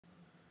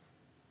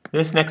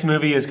This next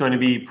movie is going to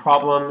be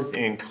problems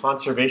in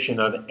conservation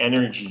of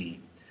energy.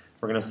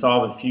 We're going to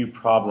solve a few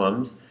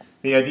problems.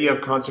 The idea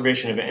of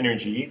conservation of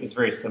energy is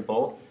very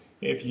simple.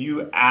 If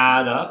you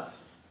add up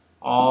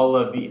all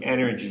of the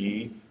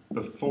energy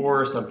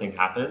before something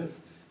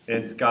happens,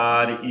 it's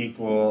got to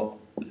equal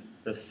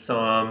the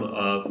sum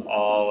of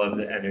all of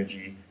the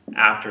energy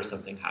after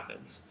something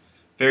happens.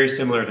 Very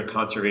similar to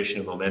conservation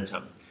of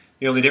momentum.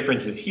 The only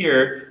difference is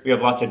here, we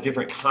have lots of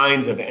different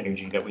kinds of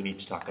energy that we need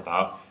to talk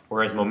about,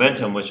 whereas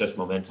momentum was just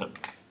momentum.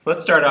 So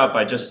let's start out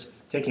by just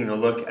taking a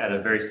look at a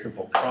very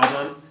simple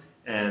problem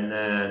and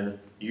then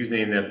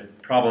using the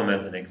problem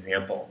as an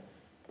example.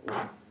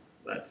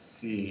 Let's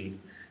see.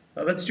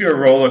 Well, let's do a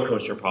roller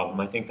coaster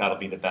problem. I think that'll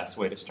be the best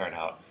way to start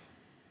out.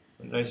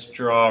 A nice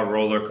draw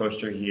roller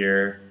coaster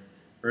here,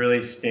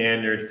 really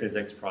standard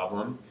physics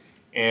problem.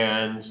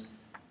 And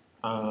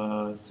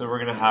so we're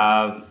going to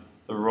have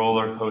the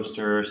roller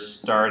coaster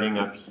starting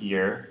up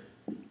here.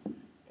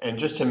 And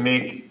just to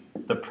make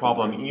the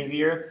problem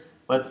easier,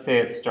 let's say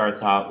it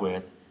starts out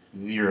with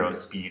 0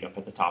 speed up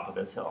at the top of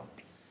this hill.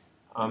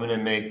 I'm going to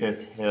make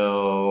this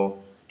hill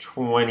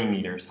 20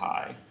 meters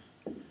high.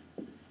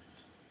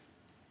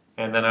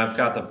 And then I've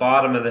got the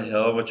bottom of the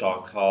hill, which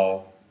I'll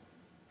call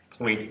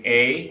point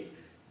A.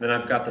 Then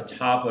I've got the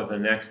top of the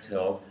next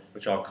hill,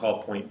 which I'll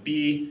call point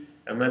B.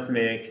 And let's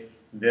make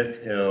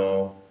this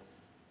hill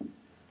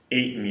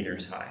 8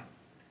 meters high.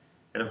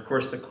 And of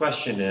course the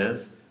question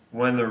is,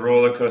 when the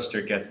roller coaster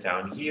gets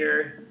down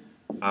here,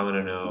 I want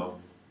to know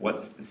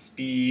what's the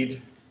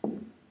speed.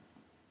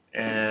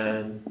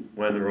 And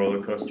when the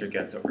roller coaster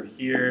gets over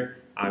here,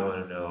 I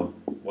want to know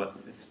what's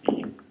the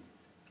speed.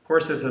 Of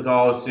course, this is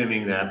all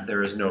assuming that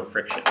there is no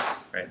friction,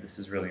 right? This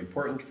is really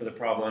important for the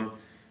problem.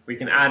 We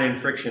can add in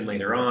friction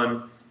later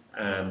on,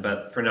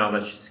 but for now,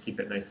 let's just keep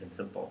it nice and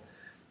simple.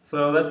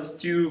 So let's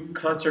do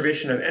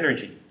conservation of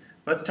energy.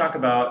 Let's talk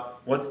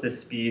about what's the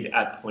speed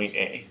at point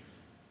A.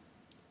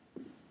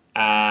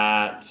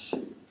 At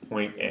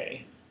point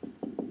A.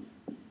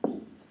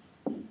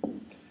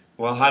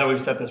 Well, how do we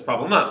set this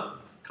problem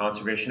up?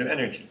 Conservation of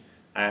energy.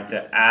 I have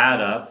to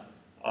add up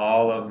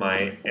all of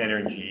my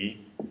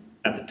energy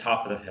at the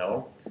top of the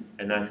hill,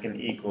 and that's going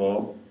to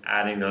equal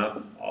adding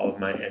up all of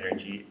my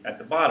energy at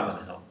the bottom of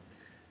the hill.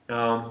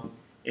 Now,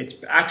 it's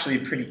actually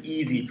a pretty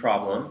easy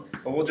problem,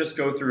 but we'll just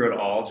go through it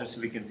all just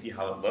so we can see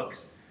how it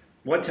looks.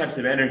 What types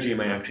of energy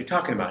am I actually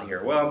talking about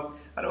here? Well,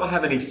 I don't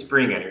have any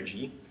spring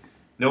energy,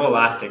 no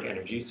elastic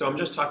energy, so I'm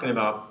just talking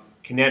about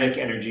kinetic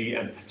energy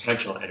and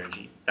potential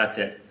energy. That's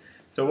it.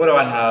 So what do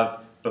I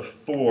have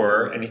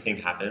before anything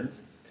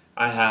happens?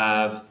 I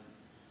have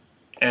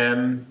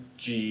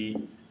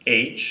mgh,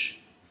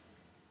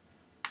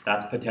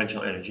 that's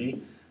potential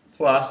energy,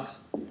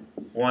 plus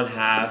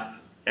 1/2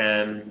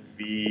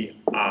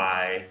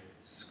 mvi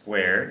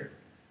squared.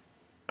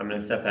 I'm going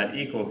to set that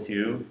equal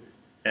to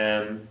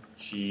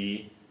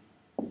mgh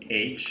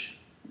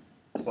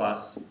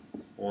plus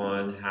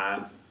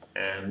 1/2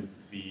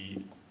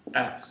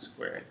 mvf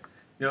squared.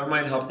 You know, it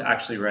might help to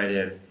actually write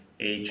in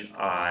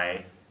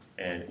hi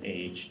and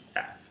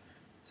hf.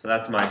 So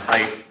that's my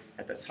height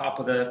at the top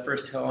of the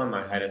first hill and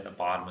my height at the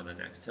bottom of the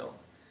next hill.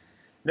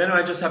 Then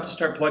I just have to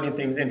start plugging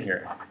things in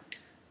here.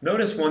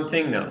 Notice one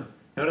thing though.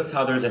 Notice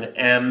how there's an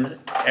m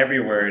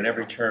everywhere in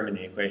every term in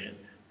the equation.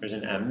 There's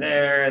an m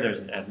there, there's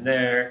an m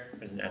there,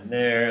 there's an m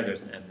there,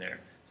 there's an m there.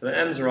 So the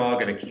m's are all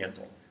going to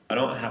cancel. I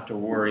don't have to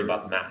worry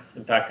about the mass.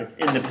 In fact, it's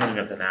independent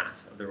of the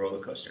mass of the roller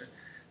coaster.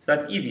 So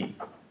that's easy.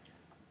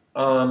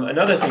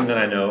 Another thing that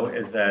I know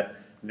is that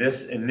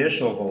this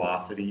initial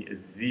velocity is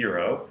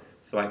 0,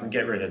 so I can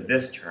get rid of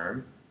this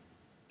term.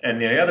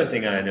 And the other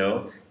thing I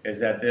know is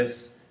that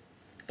this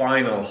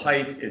final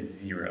height is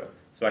 0,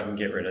 so I can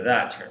get rid of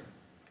that term.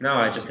 Now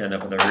I just end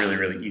up with a really,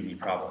 really easy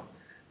problem.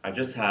 I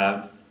just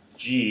have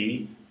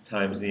g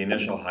times the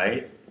initial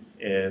height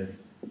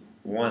is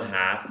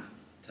 1/2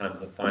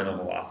 times the final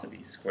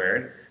velocity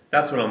squared.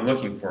 That's what I'm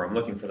looking for. I'm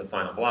looking for the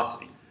final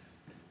velocity.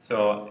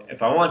 So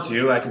if I want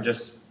to, I can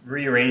just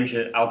rearrange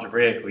it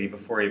algebraically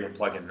before I even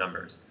plug in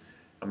numbers.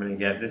 I'm going to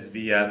get this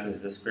VF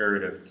is the square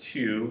root of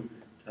 2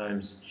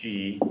 times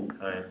G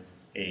times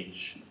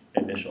H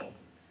initial.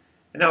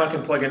 And now I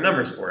can plug in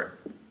numbers for it.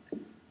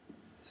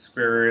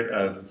 Square root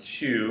of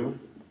 2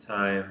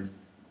 times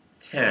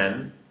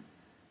 10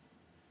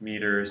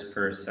 meters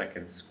per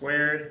second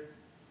squared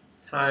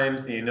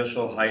times the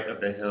initial height of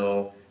the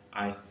hill,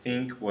 I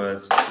think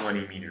was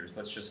 20 meters.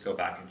 Let's just go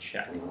back and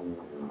check.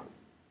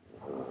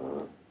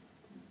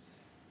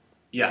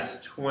 Yes,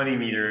 20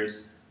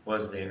 meters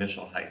was the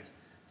initial height.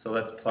 So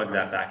let's plug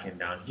that back in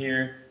down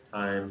here,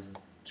 times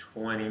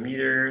 20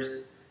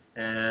 meters,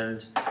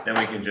 and then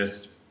we can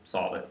just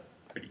solve it.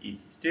 Pretty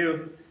easy to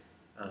do.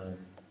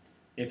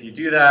 If you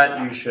do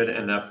that, you should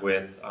end up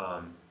with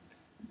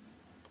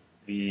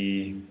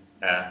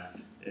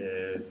VF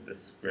is the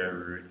square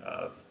root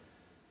of,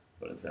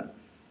 what is that,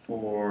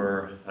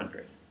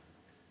 400.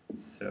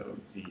 So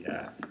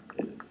VF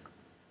is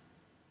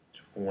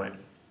 20.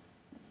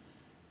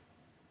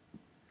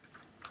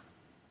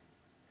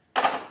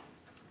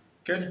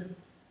 Good?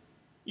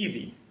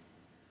 Easy.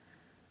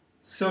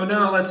 So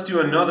now let's do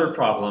another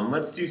problem.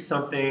 Let's do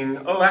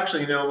something, oh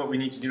actually what we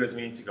need to do is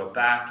we need to go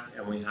back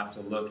and we have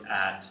to look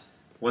at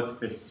what's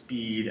the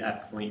speed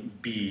at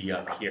point B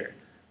up here.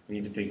 We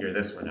need to figure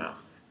this one out.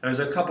 Now, there's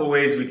a couple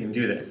ways we can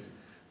do this.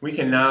 We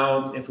can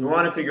now, if we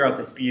want to figure out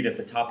the speed at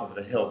the top of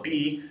the hill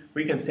B,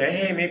 we can say,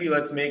 hey, maybe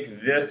let's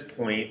make this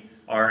point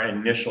our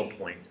initial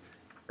point,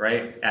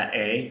 right, at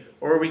A,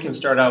 or we can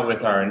start out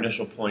with our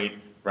initial point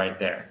right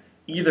there.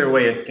 Either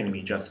way, it's going to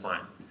be just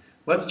fine.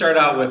 Let's start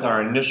out with our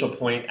initial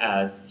point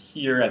as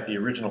here at the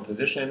original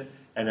position,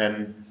 and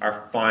then our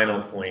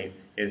final point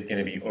is going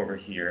to be over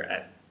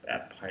here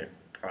at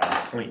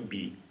point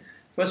B.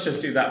 So let's just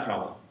do that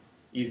problem.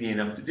 Easy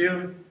enough to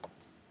do.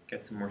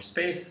 Get some more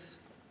space.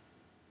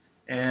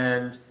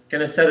 And going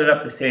to set it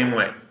up the same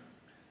way.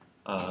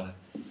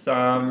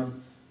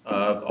 Sum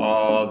of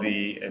all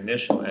the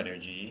initial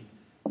energy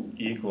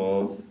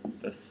equals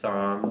the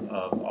sum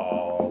of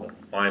all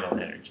the final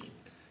energy.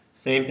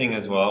 Same thing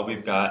as well.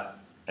 We've got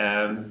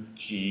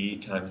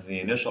mg times the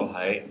initial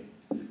height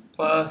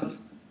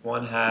plus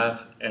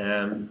 1/2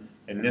 m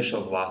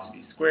initial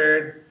velocity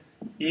squared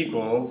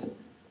equals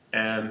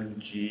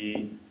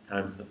mg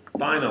times the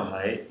final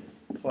height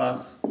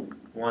plus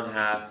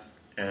 1/2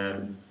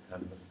 m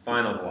times the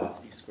final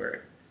velocity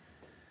squared.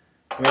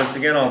 Once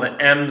again, all the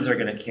m's are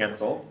going to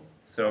cancel,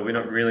 so we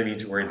don't really need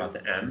to worry about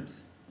the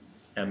m's.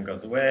 M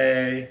goes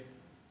away.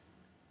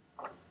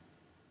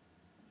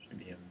 Should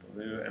be in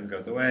blue. M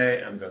goes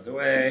away, M goes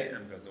away,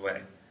 M goes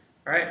away.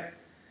 All right,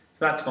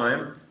 so that's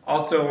fine.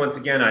 Also, once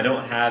again, I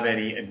don't have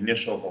any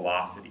initial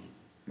velocity.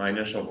 My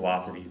initial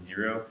velocity is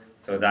 0,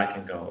 so that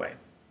can go away.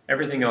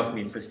 Everything else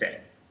needs to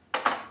stay.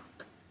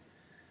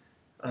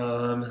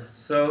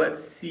 So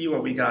let's see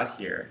what we got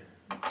here.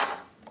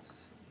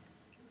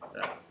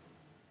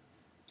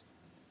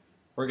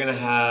 We're going to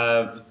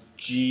have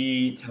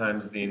g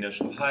times the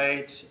initial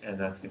height, and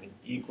that's going to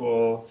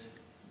equal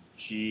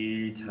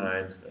g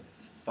times the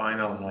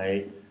final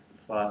height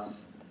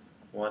plus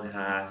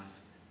 1/2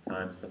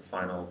 times the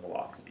final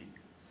velocity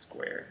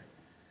squared.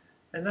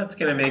 And that's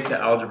going to make the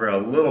algebra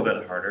a little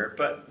bit harder,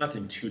 but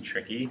nothing too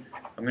tricky.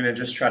 I'm going to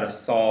just try to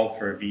solve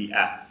for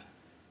VF.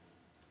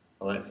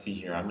 Well, let's see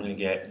here. I'm going to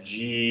get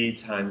g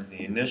times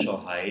the initial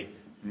height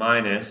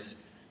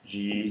minus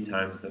g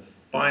times the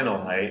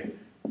final height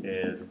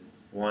is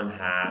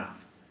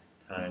 1/2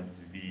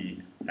 times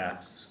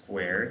VF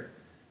squared.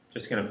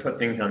 Just going to put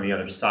things on the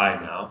other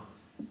side now.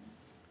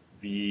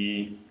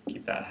 V,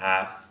 keep that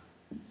half.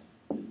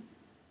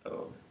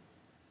 Oh,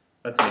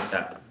 let's make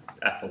that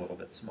F a little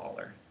bit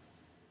smaller.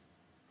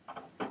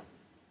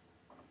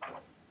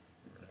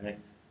 Alright,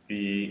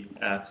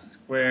 VF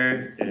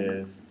squared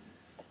is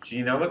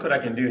G. Now look what I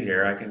can do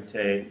here. I can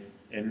take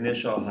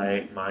initial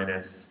height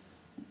minus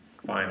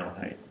final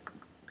height.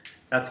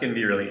 That's going to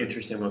be really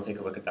interesting. We'll take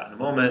a look at that in a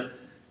moment.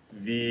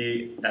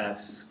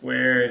 VF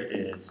squared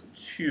is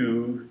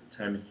 2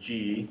 times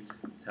G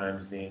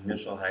times the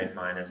initial height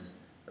minus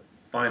the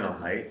final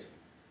height.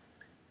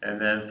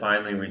 And then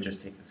finally we just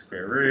take the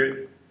square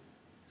root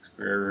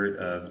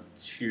of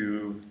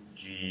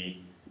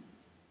 2G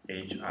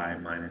HI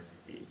minus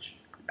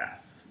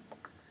HF.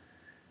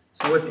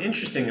 So what's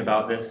interesting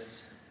about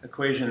this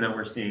equation that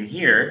we're seeing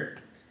here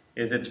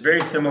is it's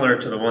very similar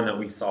to the one that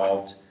we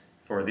solved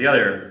for the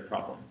other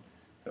problem.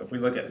 So if we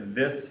look at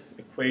this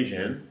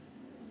equation,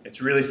 it's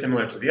really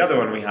similar to the other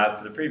one we had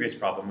for the previous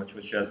problem, which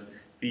was just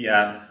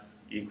VF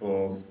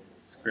equals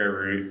square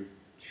root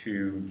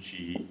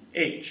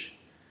 2GH.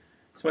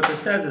 So what this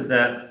says is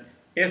that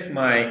if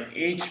my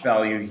H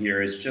value here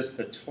is just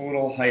the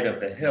total height of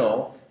the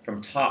hill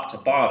from top to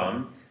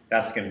bottom,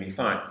 that's going to be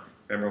fine.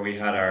 Remember, we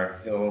had our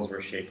hills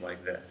were shaped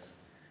like this.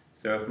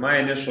 So if my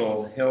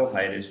initial hill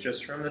height is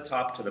just from the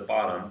top to the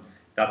bottom,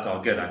 that's all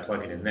good. I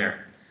plug it in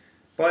there.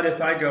 But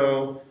if I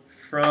go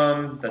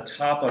from the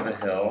top of the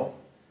hill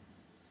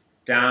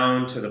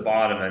down to the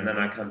bottom and then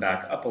I come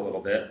back up a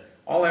little bit,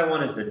 all I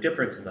want is the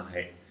difference in the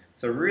height.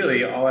 So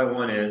really all I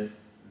want is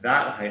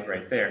that height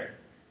right there.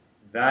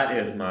 That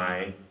is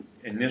my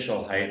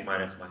initial height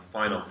minus my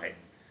final height.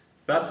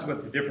 So that's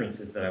what the difference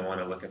is that I want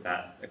to look at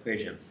that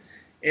equation.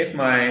 If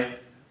my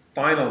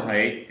final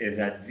height is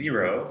at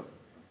 0,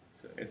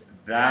 so if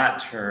that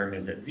term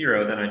is at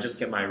 0, then I just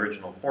get my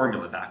original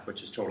formula back,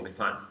 which is totally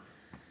fine.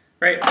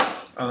 Right,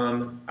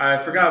 I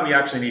forgot we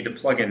actually need to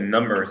plug in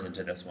numbers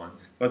into this one.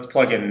 Let's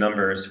plug in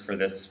numbers for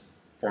this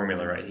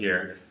formula right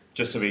here,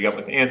 just so we get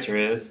what the answer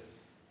is.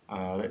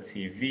 Let's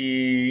see,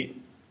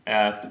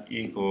 VF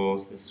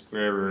equals the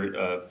square root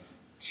of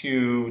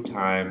 2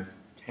 times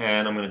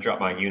 10. I'm going to drop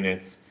my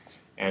units,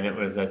 and it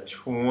was a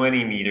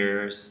 20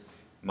 meters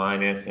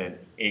minus an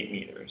 8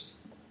 meters.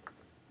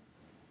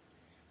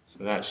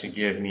 So that should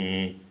give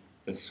me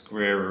the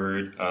square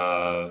root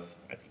of,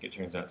 I think it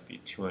turns out to be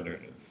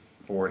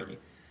 240.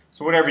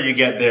 So whatever you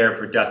get there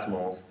for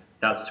decimals,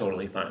 that's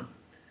totally fine.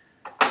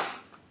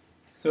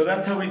 So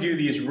that's how we do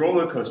these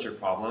roller coaster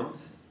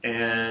problems,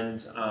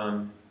 and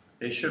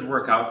they should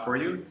work out for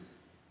you.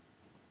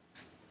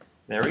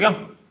 There we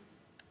go.